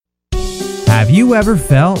Have you ever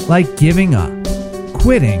felt like giving up,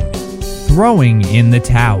 quitting, throwing in the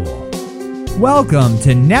towel? Welcome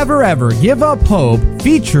to Never Ever Give Up Hope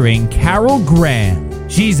featuring Carol Graham.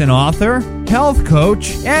 She's an author, health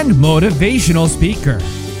coach, and motivational speaker.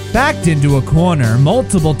 Backed into a corner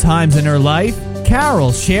multiple times in her life,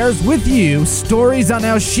 Carol shares with you stories on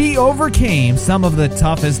how she overcame some of the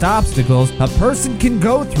toughest obstacles a person can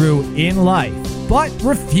go through in life, but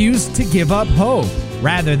refused to give up hope.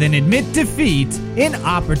 Rather than admit defeat, an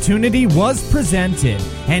opportunity was presented,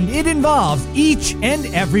 and it involves each and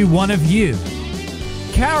every one of you.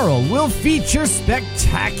 Carol will feature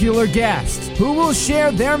spectacular guests who will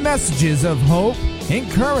share their messages of hope,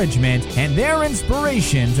 encouragement, and their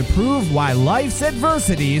inspiration to prove why life's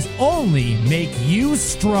adversities only make you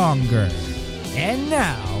stronger. And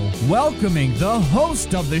now, welcoming the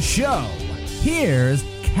host of the show, here's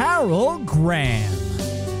Carol Graham.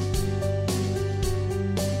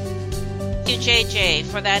 Thank you, JJ,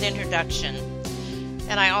 for that introduction.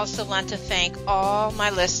 And I also want to thank all my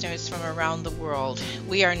listeners from around the world.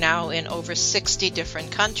 We are now in over 60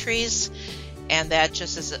 different countries, and that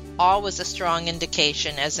just is always a strong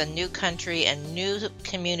indication as a new country and new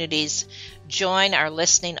communities join our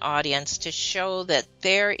listening audience to show that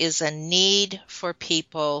there is a need for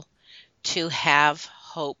people to have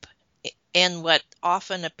hope in what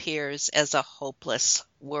often appears as a hopeless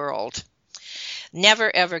world.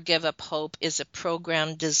 Never Ever Give Up Hope is a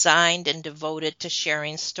program designed and devoted to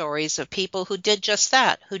sharing stories of people who did just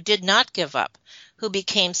that, who did not give up, who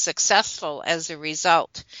became successful as a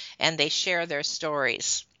result, and they share their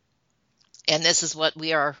stories. And this is what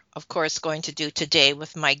we are, of course, going to do today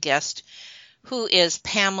with my guest, who is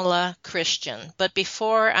Pamela Christian. But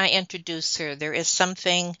before I introduce her, there is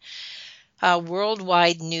something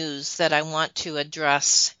worldwide news that I want to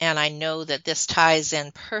address, and I know that this ties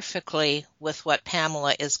in perfectly with what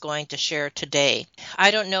Pamela is going to share today. I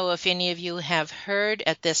don't know if any of you have heard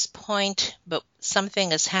at this point, but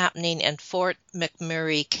something is happening in Fort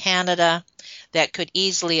McMurray, Canada, that could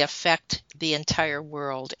easily affect the entire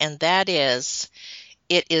world, and that is,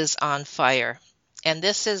 it is on fire. And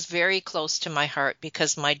this is very close to my heart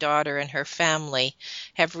because my daughter and her family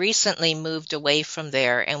have recently moved away from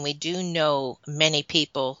there, and we do know many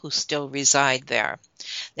people who still reside there.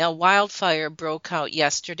 Now, wildfire broke out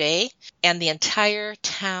yesterday, and the entire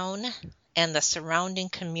town and the surrounding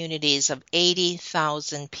communities of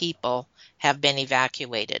 80,000 people have been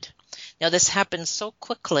evacuated. Now, this happened so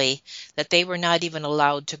quickly that they were not even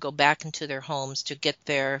allowed to go back into their homes to get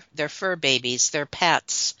their fur babies, their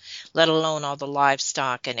pets, let alone all the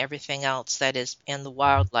livestock and everything else that is in the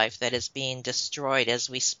wildlife that is being destroyed as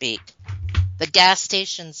we speak. The gas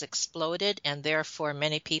stations exploded, and therefore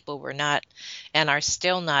many people were not and are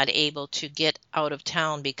still not able to get out of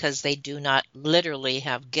town because they do not literally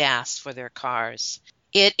have gas for their cars.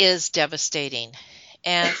 It is devastating.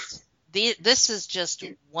 And this is just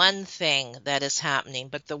one thing that is happening,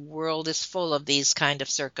 but the world is full of these kind of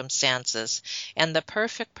circumstances. And the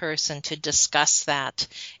perfect person to discuss that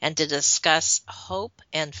and to discuss hope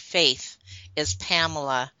and faith is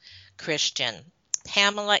Pamela Christian.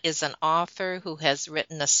 Pamela is an author who has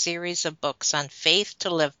written a series of books on faith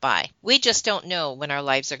to live by. We just don't know when our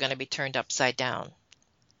lives are going to be turned upside down.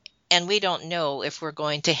 And we don't know if we're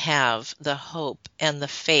going to have the hope and the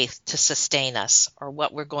faith to sustain us or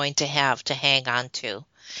what we're going to have to hang on to.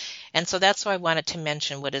 And so that's why I wanted to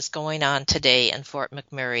mention what is going on today in Fort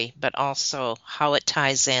McMurray, but also how it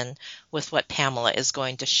ties in with what Pamela is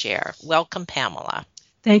going to share. Welcome, Pamela.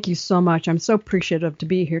 Thank you so much. I'm so appreciative to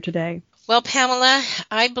be here today. Well, Pamela,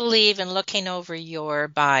 I believe in looking over your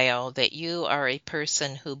bio that you are a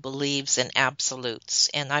person who believes in absolutes.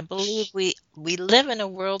 And I believe we live in a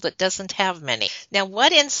world that doesn't have many. Now,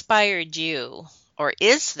 what inspired you, or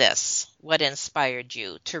is this what inspired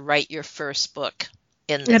you to write your first book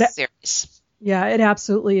in this series? Yeah, it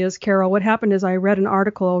absolutely is, Carol. What happened is I read an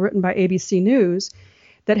article written by ABC News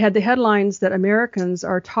that had the headlines that Americans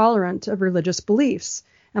are tolerant of religious beliefs.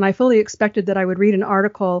 And I fully expected that I would read an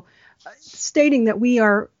article stating that we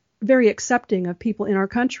are very accepting of people in our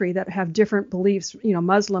country that have different beliefs,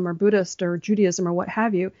 Muslim or Buddhist or Judaism or what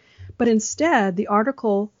have you. But instead, the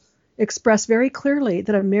article expressed very clearly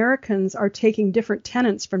that Americans are taking different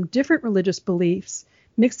tenets from different religious beliefs,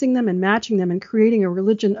 mixing them and matching them and creating a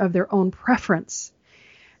religion of their own preference.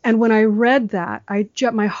 And when I read that,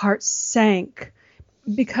 my heart sank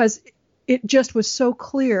because it just was so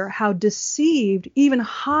clear how deceived even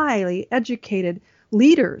highly educated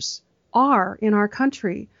leaders are in our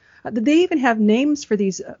country. They even have names for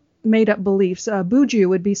these made-up beliefs. Buju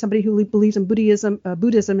would be somebody who believes in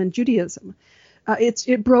Buddhism and Judaism.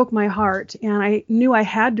 It broke my heart, and I knew I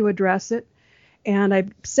had to address it. And I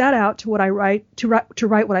set out to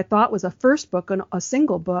write what I thought was a first book, a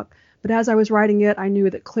single book. But as I was writing it, I knew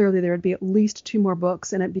that clearly there would be at least 2 more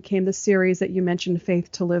books, and it became the series that you mentioned,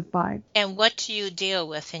 Faith to Live By. And what do you deal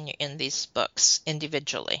with in these books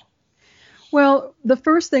individually? Well, the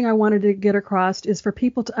first thing I wanted to get across is for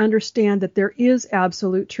people to understand that there is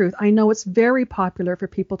absolute truth. I know it's very popular for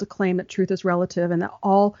people to claim that truth is relative and that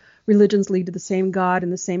all religions lead to the same God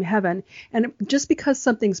and the same heaven. And just because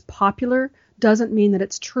something's popular doesn't mean that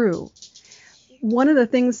it's true. One of the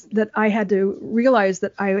things that I had to realize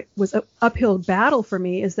that I was an uphill battle for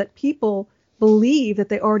me is that people believe that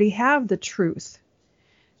they already have the truth.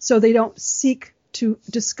 So they don't seek to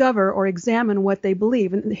discover or examine what they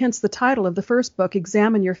believe. And hence the title of the first book,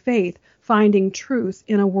 Examine Your Faith, Finding Truth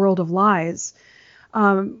in a World of Lies.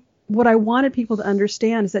 What I wanted people to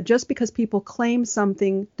understand is that just because people claim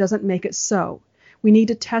something doesn't make it so. We need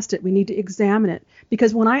to test it. We need to examine it.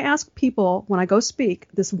 Because when I ask people, when I go speak,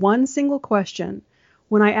 this one single question,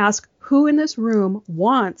 when I ask who in this room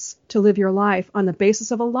wants to live your life on the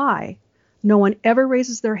basis of a lie, no one ever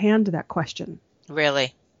raises their hand to that question.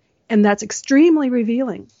 Really? And that's extremely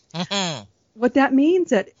revealing. Mm-hmm. What that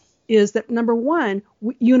means is that, number one,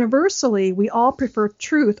 universally, we all prefer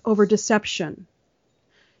truth over deception.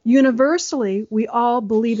 Universally, we all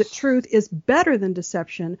believe that truth is better than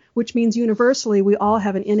deception, which means universally we all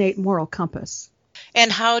have an innate moral compass.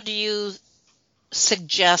 And how do you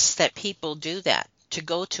suggest that people do that, to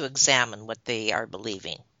go to examine what they are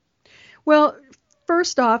believing? Well,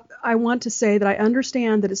 first off, I want to say that I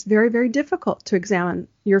understand that it's very, very difficult to examine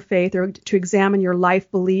your faith or to examine your life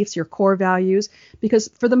beliefs, your core values, because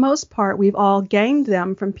for the most part, we've all gained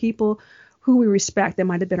them from people who we respect. They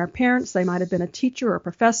might have been our parents, they might have been a teacher or a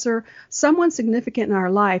professor, someone significant in our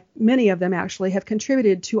life. Many of them actually have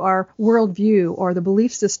contributed to our worldview or the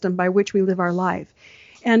belief system by which we live our life.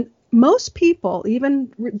 And most people,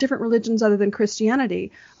 even different religions other than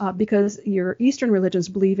Christianity, because your Eastern religions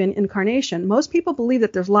believe in incarnation, most people believe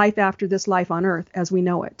that there's life after this life on earth as we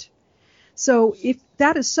know it. So if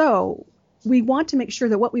that is so, we want to make sure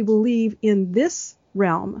that what we believe in this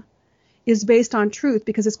realm is based on truth,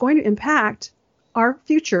 because it's going to impact our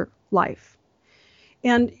future life.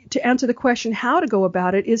 And to answer the question how to go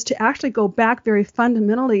about it is to actually go back very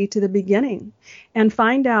fundamentally to the beginning and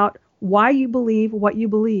find out why you believe what you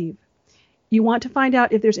believe. You want to find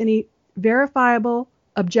out if there's any verifiable,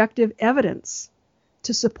 objective evidence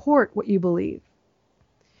to support what you believe.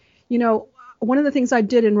 You know, one of the things I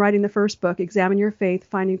did in writing the first book, Examine Your Faith,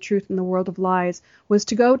 Finding Truth in the World of Lies, was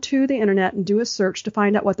to go to the internet and do a search to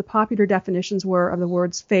find out what the popular definitions were of the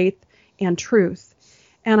words faith and truth.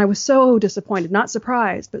 And I was so disappointed, not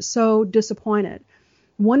surprised, but so disappointed.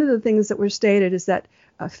 One of the things that were stated is that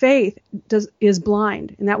faith is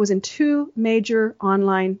blind, and that was in 2 major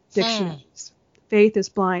online dictionaries. Faith is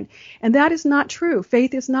blind. And that is not true.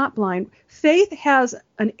 Faith is not blind. Faith has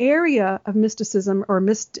an area of mysticism, or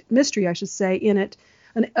mystery, I should say, in it,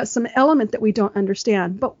 some element that we don't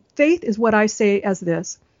understand. But faith is what I say as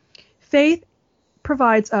this. Faith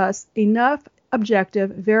provides us enough objective,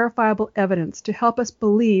 verifiable evidence to help us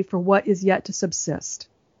believe for what is yet to subsist.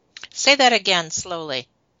 Say that again slowly.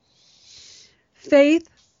 Faith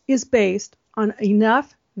is based on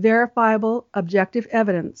enough verifiable, objective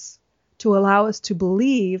evidence to allow us to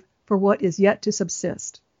believe for what is yet to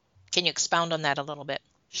subsist. Can you expound on that a little bit?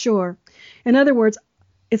 Sure. In other words,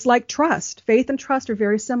 it's like trust. Faith and trust are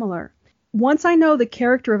very similar. Once I know the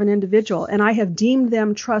character of an individual and I have deemed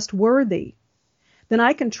them trustworthy, then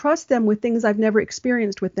I can trust them with things I've never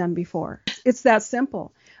experienced with them before. It's that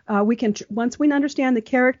simple. Once we understand the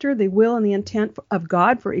character, the will, and the intent of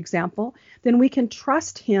God, for example, then we can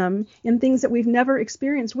trust Him in things that we've never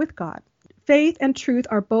experienced with God. Faith and truth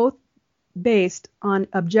are both based on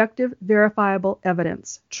objective, verifiable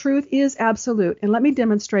evidence. Truth is absolute, and let me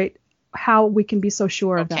demonstrate how we can be so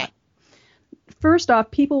sure of that. First off,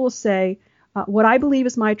 people will say, what I believe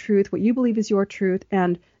is my truth, what you believe is your truth,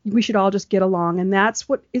 and we should all just get along, and that's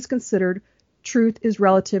what is considered truth is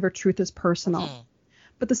relative or truth is personal.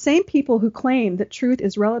 But the same people who claim that truth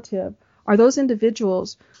is relative are those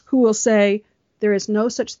individuals who will say there is no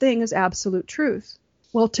such thing as absolute truth.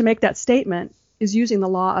 Well, to make that statement is using the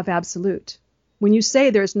law of absolute. When you say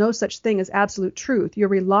there is no such thing as absolute truth, you're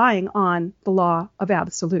relying on the law of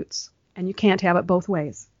absolutes, and you can't have it both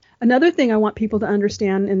ways. Another thing I want people to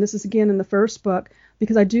understand, and this is again in the first book,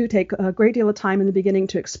 because I do take a great deal of time in the beginning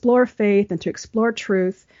to explore faith and to explore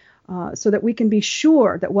truth, so that we can be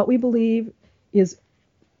sure that what we believe is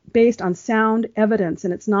based on sound evidence,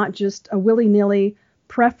 and it's not just a willy-nilly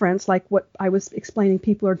preference like what I was explaining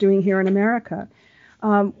people are doing here in America.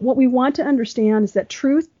 What we want to understand is that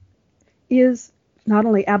truth is not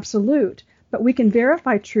only absolute, but we can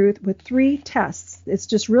verify truth with 3 tests. It's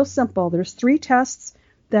just real simple. There's 3 tests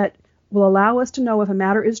that will allow us to know if a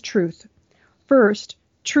matter is truth. First,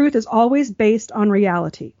 truth is always based on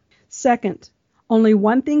reality. Second, only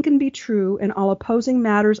one thing can be true and all opposing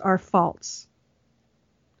matters are false.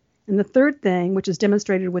 And the third thing, which is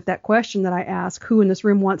demonstrated with that question that I ask, who in this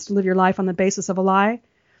room wants to live your life on the basis of a lie?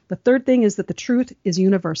 The third thing is that the truth is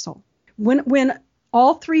universal. When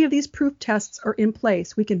all 3 of these proof tests are in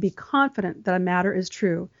place, we can be confident that a matter is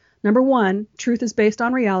true. Number 1, truth is based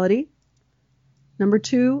on reality. Number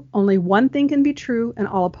 2, only one thing can be true and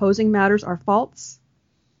all opposing matters are false.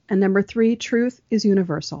 And number 3, truth is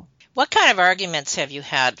universal. What kind of arguments have you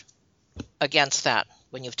had against that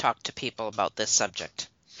when you've talked to people about this subject?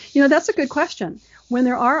 That's a good question. When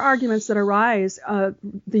there are arguments that arise,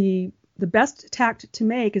 the best tact to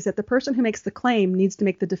make is that the person who makes the claim needs to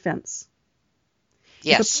make the defense.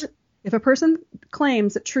 Yes. If a person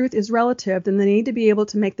claims that truth is relative, then they need to be able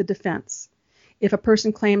to make the defense. If a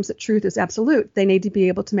person claims that truth is absolute, they need to be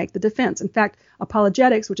able to make the defense. In fact,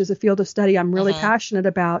 apologetics, which is a field of study I'm really passionate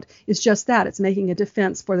about, is just that. It's making a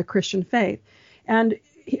defense for the Christian faith. And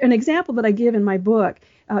an example that I give in my book,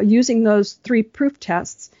 using those 3 proof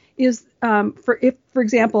tests, is for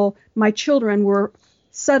example, my children were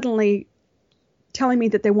suddenly telling me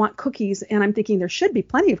that they want cookies, and I'm thinking there should be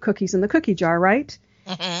plenty of cookies in the cookie jar, right?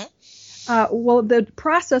 Well, the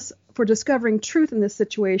process for discovering truth in this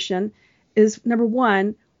situation is, number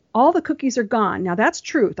 1, all the cookies are gone. Now, that's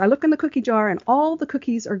truth. I look in the cookie jar and all the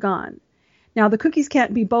cookies are gone. Now, the cookies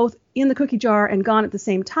can't be both in the cookie jar and gone at the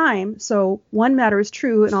same time, so one matter is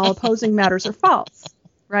true and all opposing matters are false,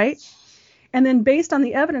 right? And then based on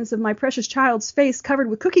the evidence of my precious child's face covered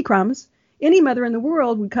with cookie crumbs, any mother in the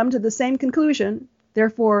world would come to the same conclusion.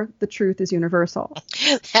 Therefore, the truth is universal.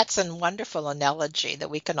 That's a wonderful analogy that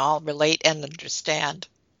we can all relate and understand.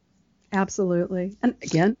 Absolutely. And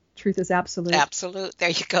again, truth is absolute. Absolute. There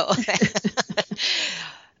you go.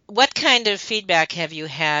 What kind of feedback have you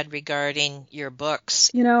had regarding your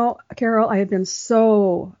books? Carol, I have been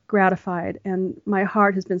so gratified and my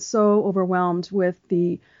heart has been so overwhelmed with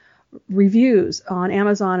the reviews on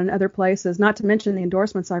Amazon and other places, not to mention the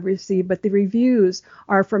endorsements I've received, but the reviews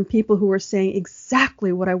are from people who are saying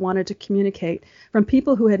exactly what I wanted to communicate, from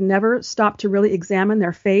people who had never stopped to really examine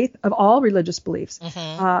their faith of all religious beliefs.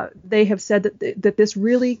 They have said that this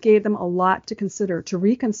really gave them a lot to consider, to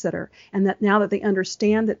reconsider, and that now that they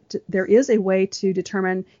understand that there is a way to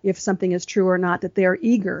determine if something is true or not, that they are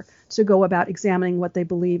eager to go about examining what they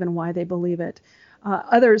believe and why they believe it.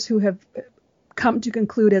 Others who have come to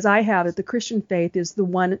conclude, as I have, that the Christian faith is the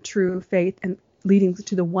one true faith and leading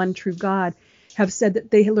to the one true God, have said that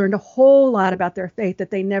they learned a whole lot about their faith that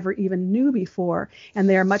they never even knew before, and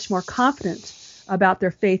they are much more confident about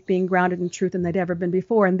their faith being grounded in truth than they'd ever been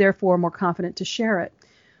before, and therefore more confident to share it.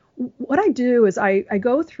 What I do is I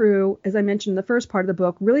go through, as I mentioned in the first part of the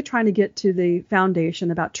book, really trying to get to the foundation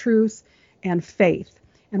about truth and faith.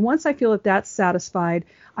 And once I feel that that's satisfied,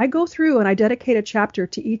 I go through and I dedicate a chapter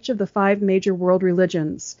to each of the 5 major world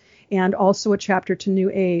religions and also a chapter to New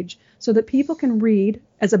Age so that people can read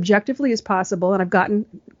as objectively as possible. And I've gotten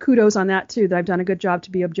kudos on that too, that I've done a good job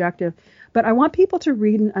to be objective. But I want people to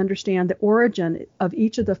read and understand the origin of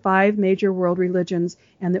each of the 5 major world religions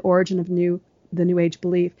and the origin of the New Age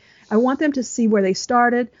belief. I want them to see where they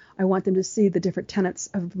started. I want them to see the different tenets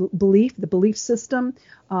of belief, the belief system,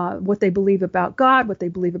 what they believe about God, what they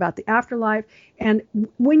believe about the afterlife. And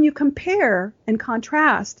when you compare and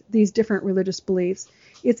contrast these different religious beliefs,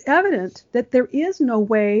 it's evident that there is no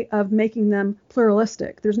way of making them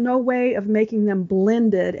pluralistic. There's no way of making them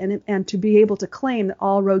blended and to be able to claim that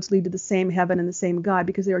all roads lead to the same heaven and the same God,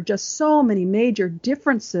 because there are just so many major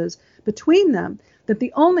differences between them that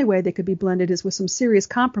the only way they could be blended is with some serious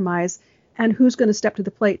compromise. And who's going to step to the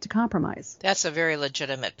plate to compromise? That's a very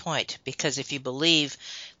legitimate point, because if you believe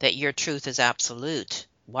that your truth is absolute,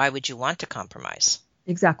 why would you want to compromise?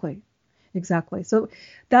 Exactly. So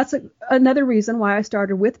that's another reason why I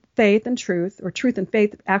started with faith and truth, or truth and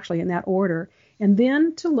faith actually in that order, and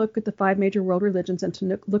then to look at the 5 major world religions and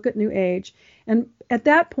to look at New Age. And at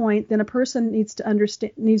that point, then a person needs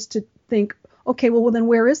to think, okay, well then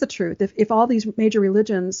where is the truth? If all these major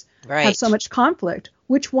religions have so much conflict,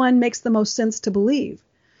 which one makes the most sense to believe?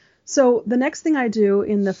 So the next thing I do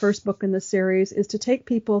in the first book in this series is to take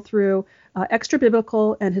people through extra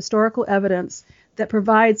biblical and historical evidence that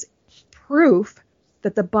provides proof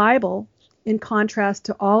that the Bible, in contrast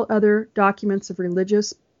to all other documents of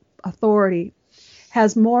religious authority,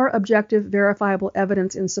 has more objective, verifiable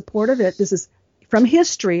evidence in support of it. This is from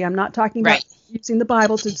history. I'm not talking about using the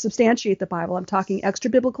Bible to substantiate the Bible. I'm talking extra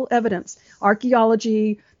biblical evidence,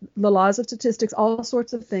 archaeology, the laws of statistics, all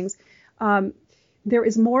sorts of things. There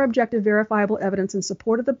is more objective, verifiable evidence in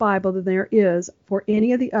support of the Bible than there is for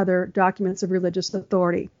any of the other documents of religious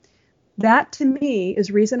authority. That, to me,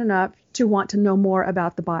 is reason enough to want to know more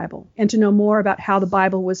about the Bible and to know more about how the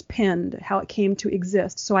Bible was penned, how it came to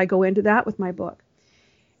exist. So I go into that with my book.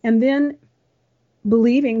 And then,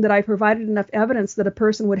 believing that I provided enough evidence that a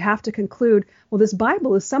person would have to conclude, well, this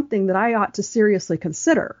Bible is something that I ought to seriously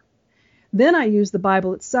consider. Then I use the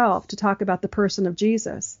Bible itself to talk about the person of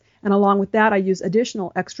Jesus. And along with that, I use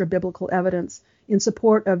additional extra biblical evidence in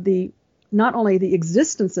support of not only the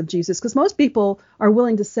existence of Jesus, because most people are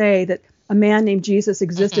willing to say that a man named Jesus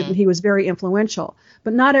existed and he was very influential,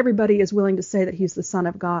 but not everybody is willing to say that he's the Son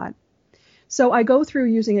of God. So I go through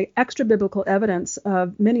using extra biblical evidence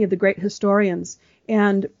of many of the great historians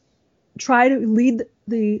and try to lead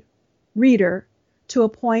the reader to a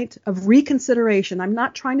point of reconsideration. I'm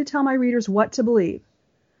not trying to tell my readers what to believe.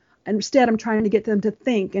 Instead, I'm trying to get them to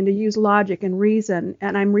think and to use logic and reason,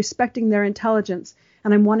 and I'm respecting their intelligence,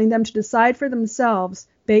 and I'm wanting them to decide for themselves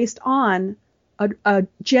based on a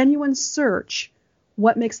genuine search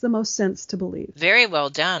what makes the most sense to believe. Very well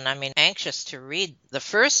done. I mean, anxious to read the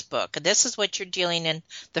first book. This is what you're dealing in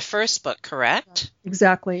the first book, correct?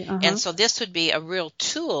 Exactly. And so this would be a real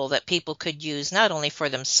tool that people could use not only for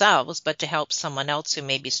themselves, but to help someone else who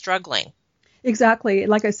may be struggling. Exactly.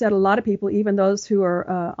 Like I said, a lot of people, even those who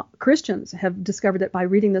are Christians, have discovered that by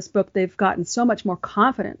reading this book, they've gotten so much more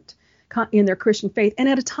confident in their Christian faith. And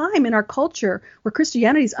at a time in our culture where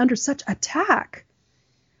Christianity is under such attack,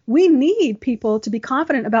 we need people to be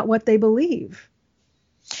confident about what they believe.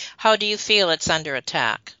 How do you feel it's under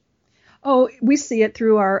attack? Oh, we see it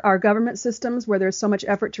through our government systems where there's so much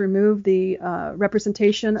effort to remove the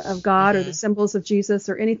representation of God or the symbols of Jesus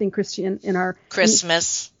or anything Christian in our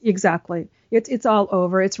Christmas. Exactly. It's all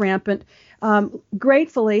over. It's rampant.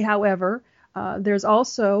 Gratefully, however, there's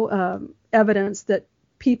also evidence that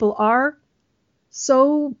people are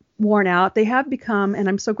so worn out. They have become, and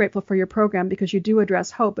I'm so grateful for your program because you do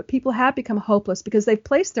address hope, but people have become hopeless because they've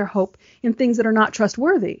placed their hope in things that are not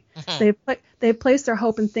trustworthy. They've placed their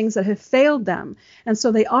hope in things that have failed them. And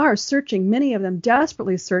so they are searching, many of them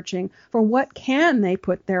desperately searching for what can they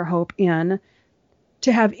put their hope in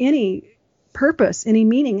to have any purpose, any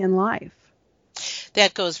meaning in life.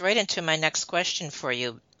 That goes right into my next question for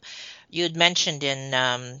you. You had mentioned in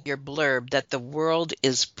your blurb that the world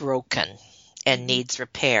is broken and needs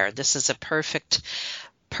repair. This is a perfect,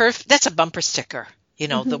 that's a bumper sticker. You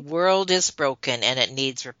know, the world is broken and it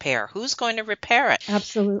needs repair. Who's going to repair it?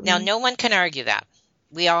 Absolutely. Now, no one can argue that.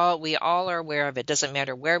 We all are aware of it. Doesn't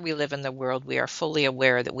matter where we live in the world. We are fully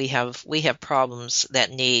aware that we have problems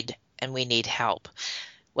that we need help.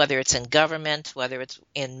 Whether it's in government, whether it's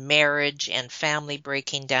in marriage and family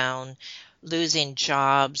breaking down, losing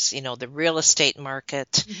jobs, the real estate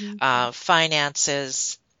market,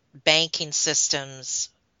 finances, banking systems,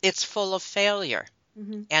 it's full of failure.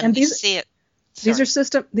 And we see it. These are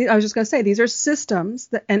systems. I was just going to say, these are systems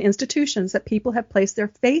and institutions that people have placed their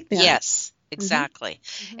faith in. Yes, exactly.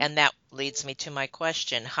 And that leads me to my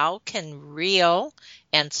question. How can real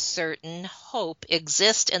and certain hope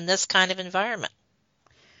exist in this kind of environment?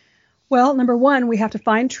 Well, number one, we have to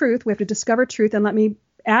find truth. We have to discover truth. And let me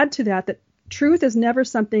add to that truth is never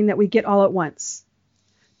something that we get all at once.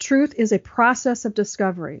 Truth is a process of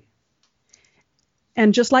discovery.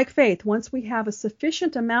 And just like faith, once we have a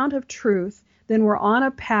sufficient amount of truth, then we're on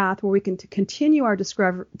a path where we can continue our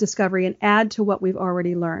discovery and add to what we've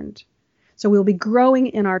already learned. So we'll be growing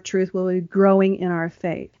in our truth. We'll be growing in our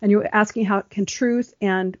faith. And you're asking how can truth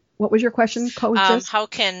and what was your question? How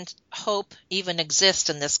can hope even exist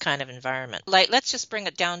in this kind of environment? Let's just bring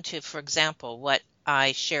it down to, for example, what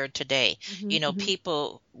I shared today.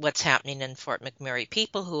 People, what's happening in Fort McMurray,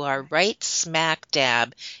 people who are right smack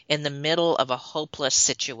dab in the middle of a hopeless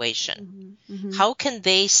situation. How can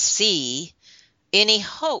they see any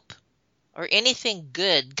hope or anything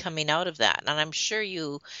good coming out of that? And I'm sure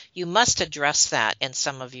you must address that in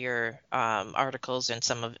some of your articles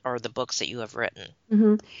and or the books that you have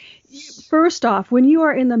written. First off, when you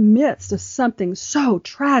are in the midst of something so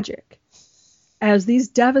tragic as these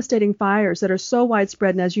devastating fires that are so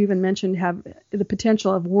widespread and as you even mentioned have the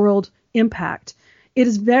potential of world impact, it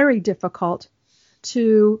is very difficult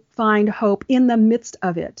to find hope in the midst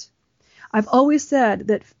of it. I've always said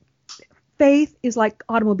that faith is like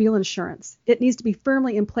automobile insurance. It needs to be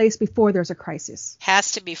firmly in place before there's a crisis.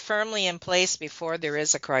 Has to be firmly in place before there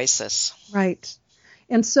is a crisis. Right.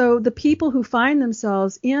 And so the people who find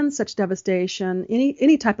themselves in such devastation,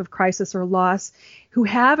 any type of crisis or loss, who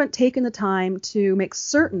haven't taken the time to make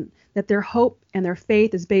certain that their hope and their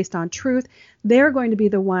faith is based on truth, they're going to be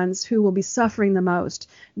the ones who will be suffering the most.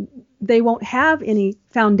 They won't have any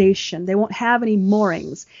foundation. They won't have any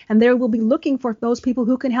moorings. And they will be looking for those people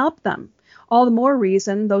who can help them. All the more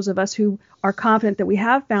reason, those of us who are confident that we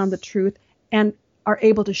have found the truth and are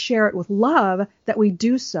able to share it with love, that we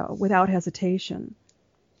do so without hesitation.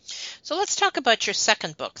 So let's talk about your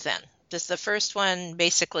second book then. The first one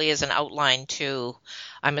basically is an outline to,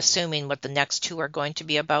 I'm assuming, what the next two are going to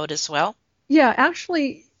be about as well? Yeah,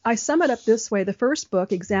 actually, I sum it up this way. The first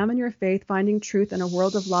book, Examine Your Faith, Finding Truth in a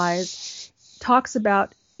World of Lies, talks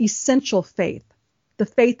about essential faith, the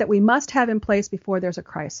faith that we must have in place before there's a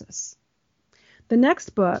crisis. The next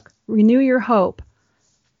book, Renew Your Hope,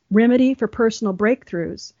 Remedy for Personal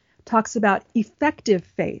Breakthroughs, talks about effective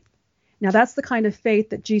faith. Now, that's the kind of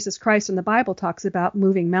faith that Jesus Christ in the Bible talks about,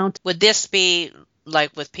 moving mountains. Would this be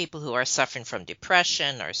like with people who are suffering from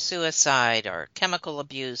depression or suicide or chemical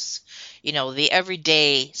abuse, the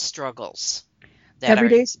everyday struggles?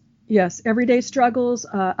 Everyday struggles,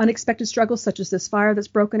 unexpected struggles such as this fire that's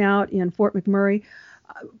broken out in Fort McMurray.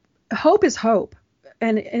 Hope is hope.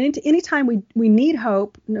 And anytime we need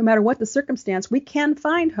hope, no matter what the circumstance, we can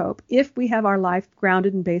find hope if we have our life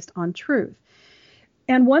grounded and based on truth.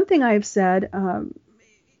 And one thing I have said, and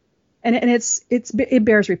it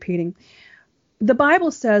bears repeating, the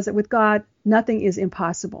Bible says that with God, nothing is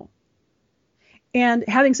impossible. And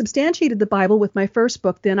having substantiated the Bible with my first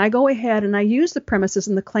book, then I go ahead and I use the premises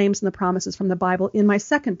and the claims and the promises from the Bible in my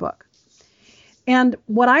second book. And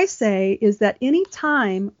what I say is that any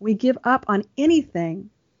time we give up on anything,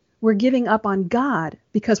 we're giving up on God,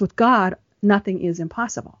 because with God, nothing is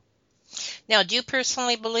impossible. Now, do you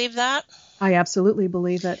personally believe that? I absolutely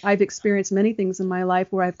believe it. I've experienced many things in my life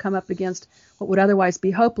where I've come up against what would otherwise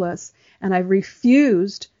be hopeless, and I've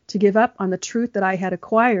refused to give up on the truth that I had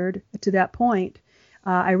acquired to that point.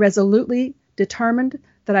 I resolutely determined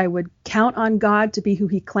that I would count on God to be who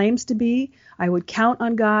he claims to be. I would count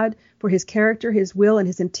on God for his character, his will, and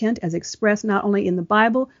his intent as expressed not only in the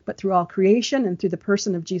Bible, but through all creation and through the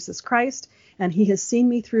person of Jesus Christ. And he has seen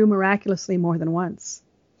me through miraculously more than once.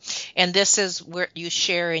 And this is where you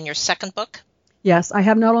share in your second book? Yes, I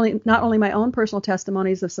have not only my own personal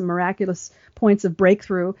testimonies of some miraculous points of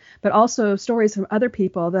breakthrough, but also stories from other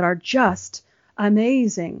people that are just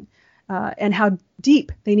amazing, and how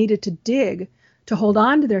deep they needed to dig to hold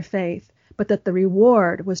on to their faith, but that the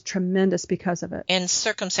reward was tremendous because of it. In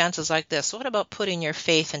circumstances like this, what about putting your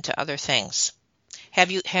faith into other things? Have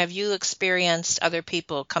you experienced other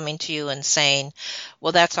people coming to you and saying,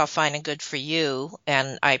 well, that's all fine and good for you,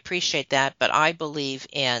 and I appreciate that, but I believe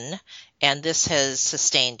in, and this has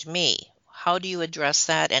sustained me? How do you address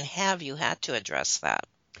that, and have you had to address that?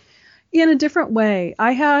 In a different way.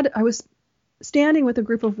 I was standing with a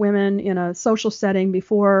group of women in a social setting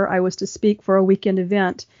before I was to speak for a weekend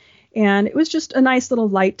event. And it was just a nice little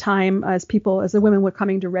light time as the women were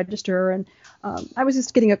coming to register. And I was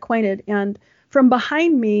just getting acquainted. And from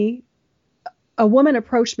behind me, a woman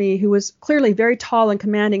approached me who was clearly very tall and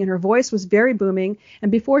commanding, and her voice was very booming.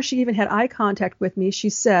 And before she even had eye contact with me, she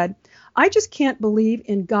said, "I just can't believe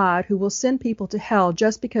in God who will send people to hell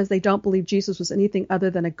just because they don't believe Jesus was anything other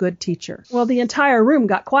than a good teacher." Well, the entire room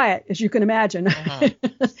got quiet, as you can imagine.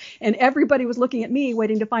 And everybody was looking at me,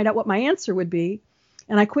 waiting to find out what my answer would be.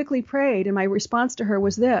 And I quickly prayed, and my response to her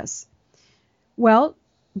was this: well,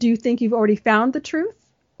 do you think you've already found the truth,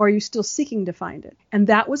 or are you still seeking to find it? And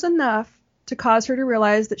that was enough to cause her to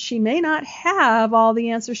realize that she may not have all the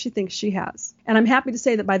answers she thinks she has. And I'm happy to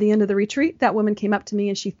say that by the end of the retreat, that woman came up to me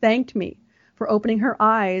and she thanked me for opening her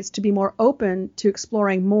eyes to be more open to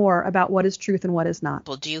exploring more about what is truth and what is not.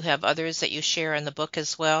 Well, do you have others that you share in the book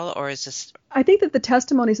as well, or is this? I think that the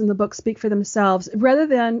testimonies in the book speak for themselves. Rather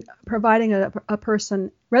than providing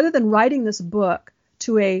rather than writing this book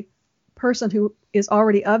to a person who is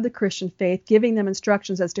already of the Christian faith, giving them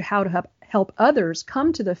instructions as to how to help others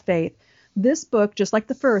come to the faith, this book, just like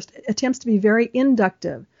the first, attempts to be very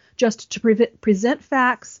inductive, just to present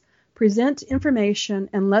facts, present information,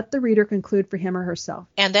 and let the reader conclude for him or herself.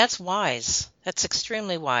 And that's wise. That's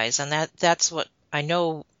extremely wise. And that's what I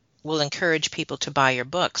know will encourage people to buy your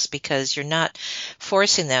books, because you're not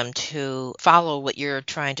forcing them to follow what you're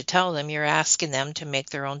trying to tell them. You're asking them to make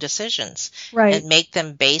their own decisions, right, and make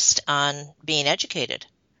them based on being educated.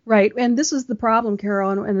 Right. And this is the problem, Carol,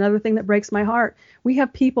 and another thing that breaks my heart. We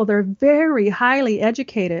have people that are very highly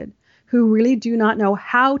educated who really do not know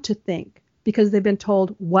how to think because they've been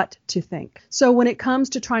told what to think. So when it comes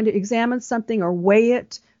to trying to examine something or weigh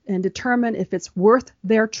it and determine if it's worth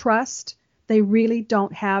their trust, they really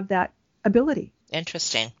don't have that ability.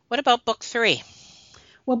 Interesting. What about book 3?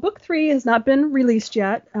 Well, book 3 has not been released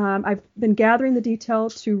yet. I've been gathering the detail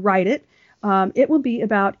to write it. It will be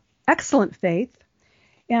about excellent faith.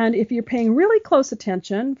 And if you're paying really close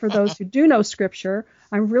attention, for those who do know Scripture,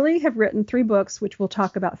 I really have written 3 books which will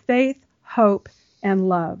talk about faith, hope, and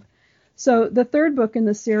love. So the third book in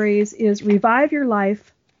the series is Revive Your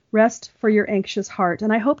Life, Rest for Your Anxious Heart.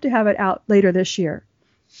 And I hope to have it out later this year.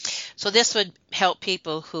 So this would help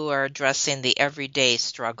people who are addressing the everyday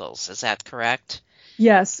struggles. Is that correct?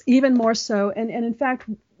 Yes, even more so. And in fact,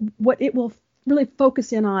 what it will really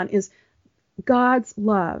focus in on is God's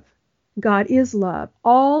love. God is love,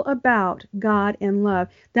 all about God and love.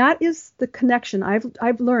 That is the connection.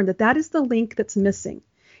 I've learned that is the link that's missing.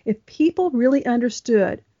 If people really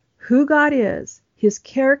understood who God is, his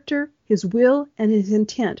character, his will, and his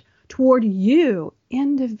intent toward you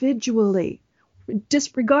individually,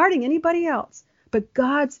 disregarding anybody else, but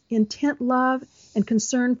God's intent, love, and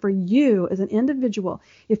concern for you as an individual,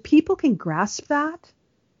 if people can grasp that,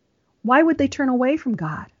 why would they turn away from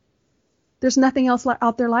God? There's nothing else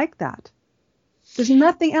out there like that. There's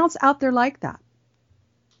nothing else out there like that.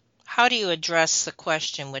 How do you address the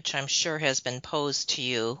question, which I'm sure has been posed to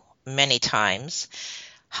you many times?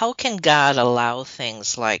 How can God allow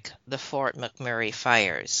things like the Fort McMurray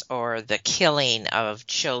fires or the killing of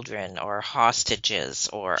children or hostages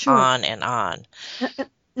or Sure. on and on?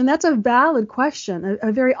 And that's a valid question,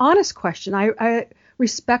 a very honest question. I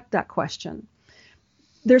respect that question.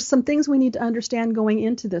 There's some things we need to understand going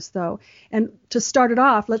into this, though. And to start it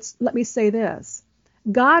off, let me say this.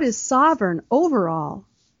 God is sovereign over all,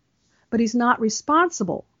 but he's not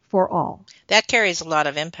responsible for all. That carries a lot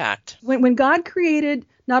of impact. When God created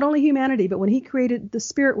not only humanity, but when he created the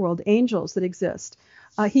spirit world, angels that exist,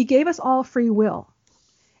 he gave us all free will.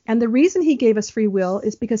 And the reason he gave us free will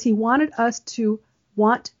is because he wanted us to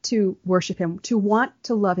want to worship him, to want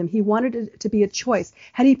to love him. He wanted it to be a choice.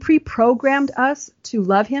 Had he pre-programmed us to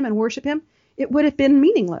love him and worship him, it would have been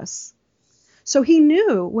meaningless. So he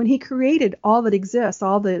knew when he created all that exists,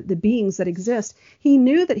 all the beings that exist, he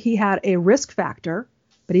knew that he had a risk factor,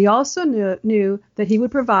 but he also knew that he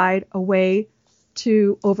would provide a way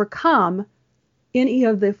to overcome any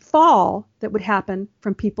of the fall that would happen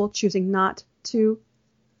from people choosing not to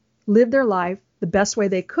live their life the best way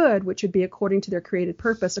they could, which would be according to their created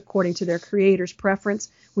purpose, according to their creator's preference,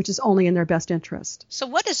 which is only in their best interest. So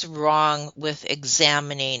what is wrong with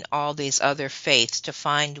examining all these other faiths to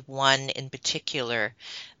find one in particular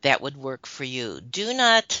that would work for you? Do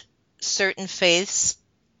not certain faiths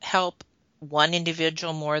help one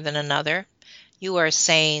individual more than another? You are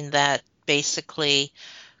saying that basically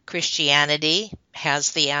Christianity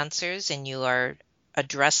has the answers and you are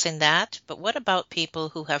addressing that, but what about people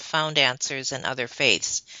who have found answers in other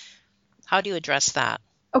faiths? How do you address that?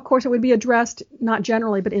 Of course, it would be addressed not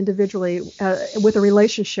generally, but individually with a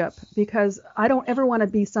relationship, because I don't ever want to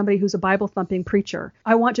be somebody who's a Bible-thumping preacher.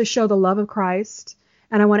 I want to show the love of Christ,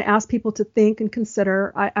 and I want to ask people to think and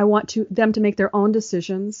consider. I want them to make their own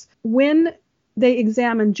decisions. When they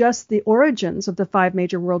examine just the origins of the 5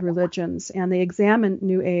 major world religions, and they examine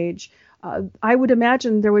New Age, I would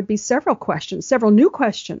imagine there would be several new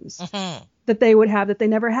questions that they would have that they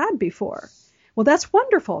never had before. Well, that's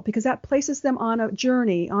wonderful because that places them on a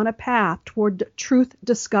journey, on a path toward truth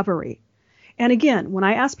discovery. And again, when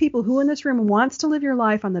I ask people who in this room wants to live your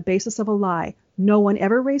life on the basis of a lie, no one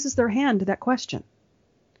ever raises their hand to that question.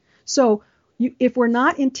 So if we're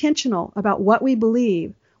not intentional about what we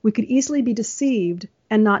believe, we could easily be deceived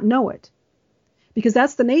and not know it. Because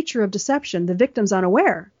that's the nature of deception. The victim's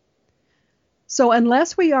unaware. So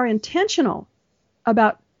unless we are intentional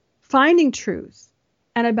about finding truth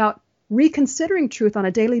and about reconsidering truth on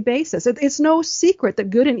a daily basis, it's no secret that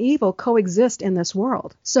good and evil coexist in this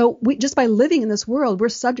world. So just by living in this world, we're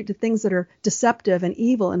subject to things that are deceptive and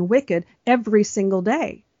evil and wicked every single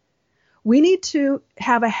day. We need to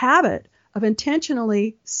have a habit of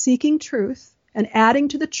intentionally seeking truth and adding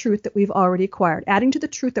to the truth that we've already acquired, adding to the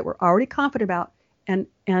truth that we're already confident about, and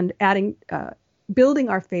adding, building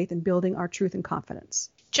our faith and building our truth and confidence.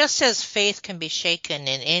 Just as faith can be shaken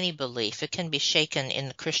in any belief, it can be shaken in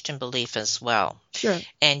the Christian belief as well. Sure.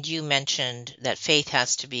 And you mentioned that faith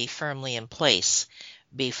has to be firmly in place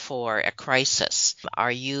before a crisis.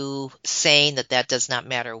 Are you saying that does not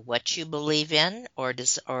matter what you believe in, or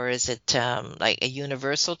is it like a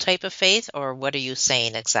universal type of faith, or what are you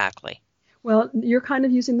saying exactly? Well, you're kind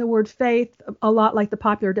of using the word faith a lot like the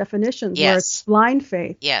popular definitions, where it's Yes. blind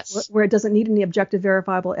faith, Yes. where it doesn't need any objective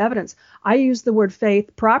verifiable evidence. I use the word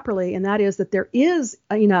faith properly, and that is that there is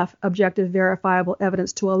enough objective verifiable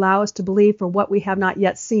evidence to allow us to believe for what we have not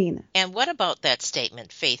yet seen. And what about that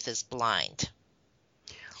statement, faith is blind?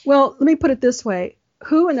 Well, let me put it this way.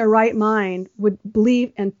 Who in their right mind would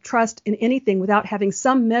believe and trust in anything without having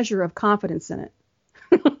some measure of confidence in it?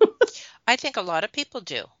 I think a lot of people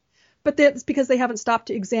do. But that's because they haven't stopped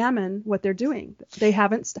to examine what they're doing. They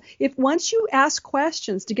haven't. If once you ask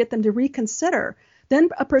questions to get them to reconsider, then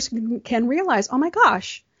a person can realize, oh my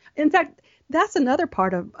gosh. In fact, that's another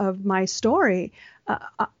part of my story.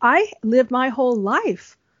 I lived my whole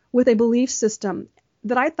life with a belief system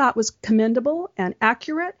that I thought was commendable and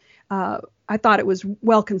accurate. I thought it was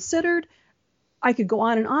well considered. I could go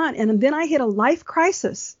on. And then I hit a life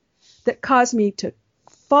crisis that caused me to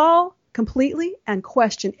fall completely and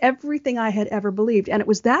question everything I had ever believed. And it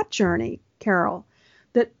was that journey, Carol,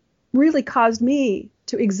 that really caused me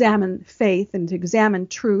to examine faith and to examine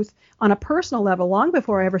truth on a personal level long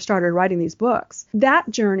before I ever started writing these books. That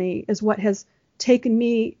journey is what has taken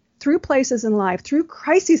me through places in life, through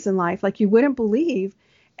crises in life like you wouldn't believe,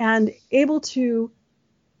 and able to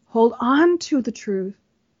hold on to the truth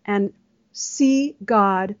and see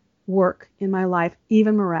God work in my life,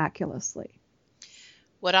 even miraculously.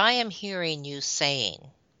 What I am hearing you saying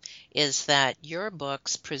is that your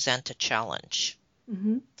books present a challenge.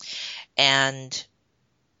 Mm-hmm. And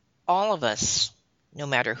all of us, no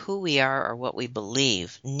matter who we are or what we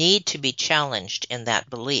believe, need to be challenged in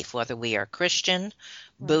that belief, whether we are Christian,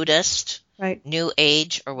 Right. Buddhist, Right. New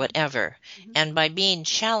Age, or whatever. Mm-hmm. And by being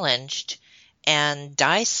challenged and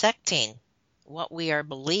dissecting what we are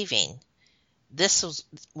believing, this is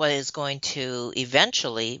what is going to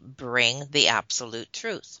eventually bring the absolute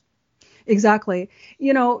truth. Exactly.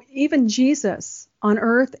 You know, even Jesus on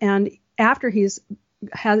earth and after he's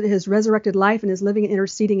had his resurrected life and is living and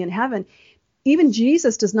interceding in heaven, even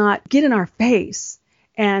Jesus does not get in our face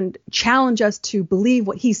and challenge us to believe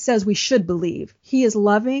what he says we should believe. He is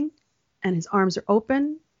loving and his arms are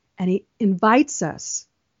open and he invites us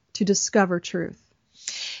to discover truth.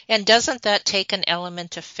 And doesn't that take an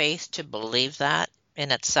element of faith to believe that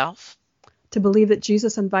in itself? To believe that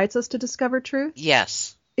Jesus invites us to discover truth?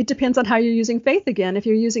 Yes. It depends on how you're using faith again. If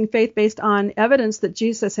you're using faith based on evidence that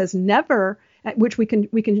Jesus has never, which we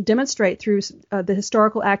can demonstrate through the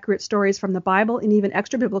historical accurate stories from the Bible and even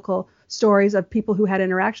extra biblical stories of people who had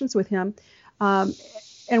interactions with him,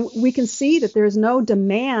 and we can see that there is no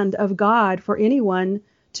demand of God for anyone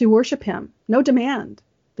to worship him. No demand.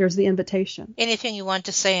 There's the invitation. Anything you want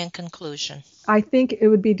to say in conclusion? I think it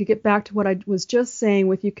would be to get back to what I was just saying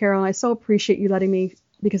with you, Carol, and I so appreciate you letting me,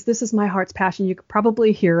 because this is my heart's passion. You could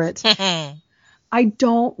probably hear it. I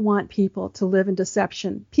don't want people to live in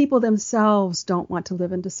deception. People themselves don't want to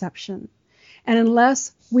live in deception. And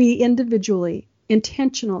unless we individually,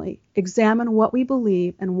 intentionally examine what we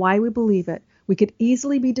believe and why we believe it, we could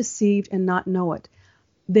easily be deceived and not know it.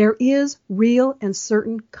 There is real and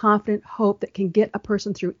certain confident hope that can get a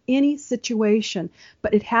person through any situation,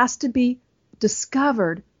 but it has to be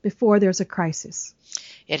discovered before there's a crisis.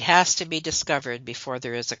 It has to be discovered before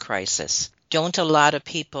there is a crisis. Don't a lot of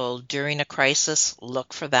people during a crisis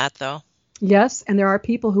look for that, though? Yes, and there are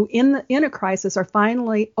people who in a crisis are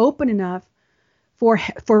finally open enough for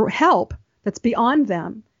help that's beyond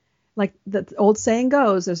them. Like the old saying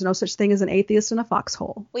goes, there's no such thing as an atheist in a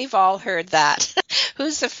foxhole. We've all heard that.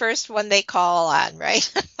 Who's the first one they call on,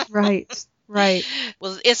 right? Right, right.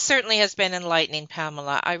 Well, it certainly has been enlightening,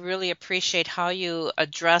 Pamela. I really appreciate how you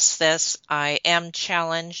address this. I am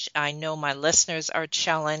challenged. I know my listeners are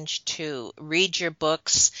challenged to read your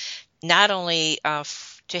books, not only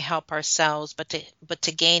to help ourselves, but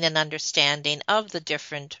to gain an understanding of the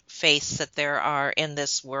different faiths that there are in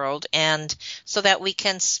this world, and so that we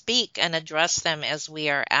can speak and address them as we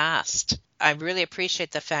are asked. I really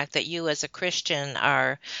appreciate the fact that you as a Christian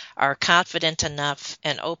are confident enough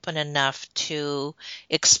and open enough to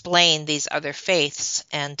explain these other faiths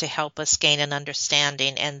and to help us gain an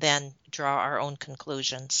understanding and then draw our own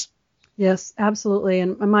conclusions. Yes, absolutely.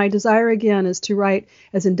 And my desire, again, is to write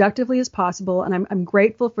as inductively as possible. And I'm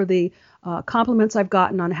grateful for the compliments I've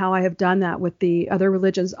gotten on how I have done that with the other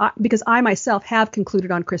religions, because I myself have concluded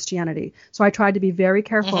on Christianity. So I tried to be very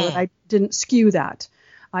careful that I didn't skew that.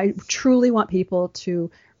 I truly want people to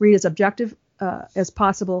read as objective as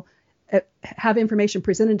possible, have information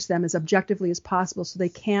presented to them as objectively as possible so they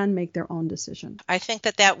can make their own decision. I think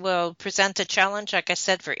that will present a challenge, like I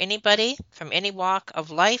said, for anybody from any walk of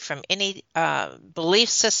life, from any belief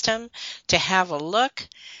system, to have a look,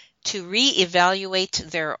 to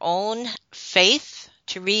reevaluate their own faith,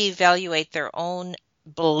 to reevaluate their own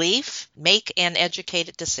belief, make an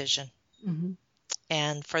educated decision. Mm-hmm.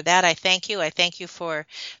 And for that, I thank you. I thank you for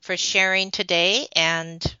sharing today.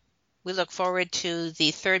 And we look forward to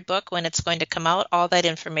the third book when it's going to come out. All that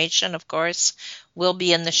information, of course, will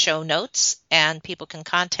be in the show notes, and people can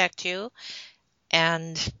contact you,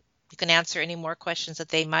 and you can answer any more questions that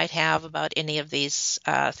they might have about any of these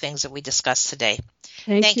things that we discussed today.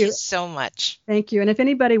 Thank you so much. Thank you. And if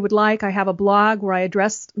anybody would like, I have a blog where I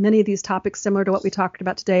address many of these topics similar to what we talked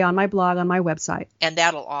about today on my blog, on my website. And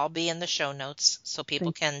that'll all be in the show notes, so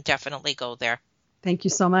people can definitely go there. Thank you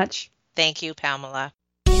so much. Thank you, Pamela.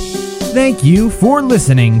 Thank you for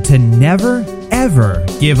listening to Never Ever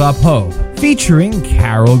Give Up Hope, featuring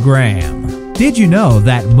Carol Graham. Did you know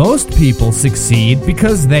that most people succeed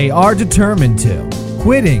because they are determined to?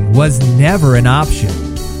 Quitting was never an option.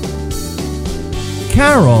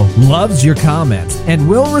 Carol loves your comments and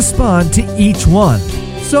will respond to each one.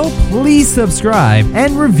 So please subscribe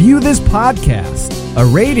and review this podcast. A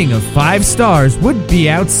rating of 5 stars would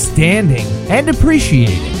be outstanding and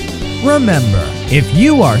appreciated. Remember, if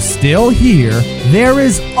you are still here, there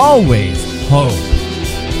is always hope.